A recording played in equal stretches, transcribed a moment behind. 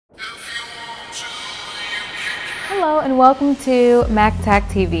Hello and welcome to MACTAK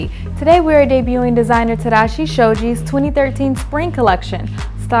TV. Today we are debuting designer Tadashi Shoji's 2013 spring collection,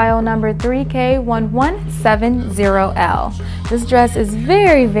 style number 3K1170L. This dress is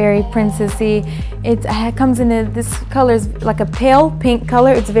very princessy. It comes in this color is like a pale pink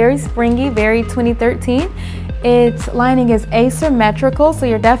color. It's very springy, very 2013. Its lining is asymmetrical, so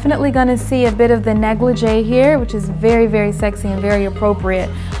you're definitely going to see a bit of the negligee here, which is very sexy and very appropriate.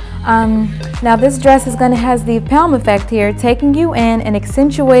 Now this dress is going to have the palm effect here, taking you in and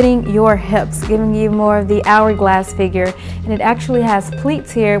accentuating your hips, giving you more of the hourglass figure. And it actually has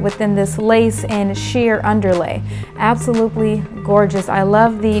pleats here within this lace and sheer underlay. Absolutely gorgeous. I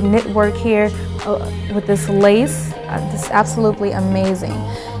love the knit work here with this lace. This is absolutely amazing.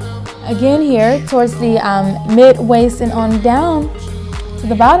 Again here towards the mid-waist and on down to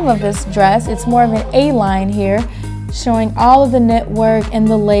the bottom of this dress, it's more of an A-line here, showing all of the knit work and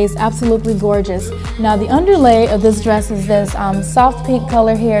the lace. Absolutely gorgeous. Now the underlay of this dress is this soft pink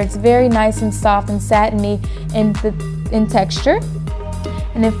color here. It's very nice and soft and satiny in texture.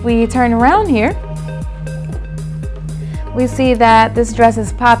 And if we turn around here, we see that this dress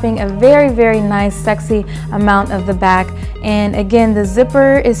is popping a very nice sexy amount of the back. And again, the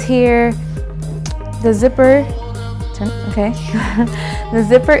zipper is here. The zipper, okay. The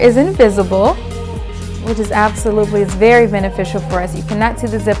zipper is invisible, which is it's very beneficial for us. You cannot see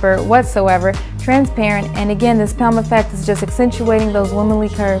the zipper whatsoever, transparent, and again, this palm effect is just accentuating those womanly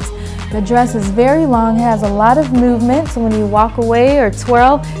curves. The dress is very long, has a lot of movement, so when you walk away or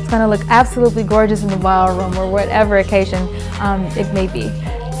twirl, it's gonna look absolutely gorgeous in the ballroom or whatever occasion it may be.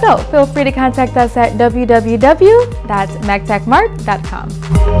 So feel free to contact us at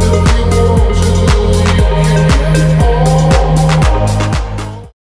www.macktakmart.com.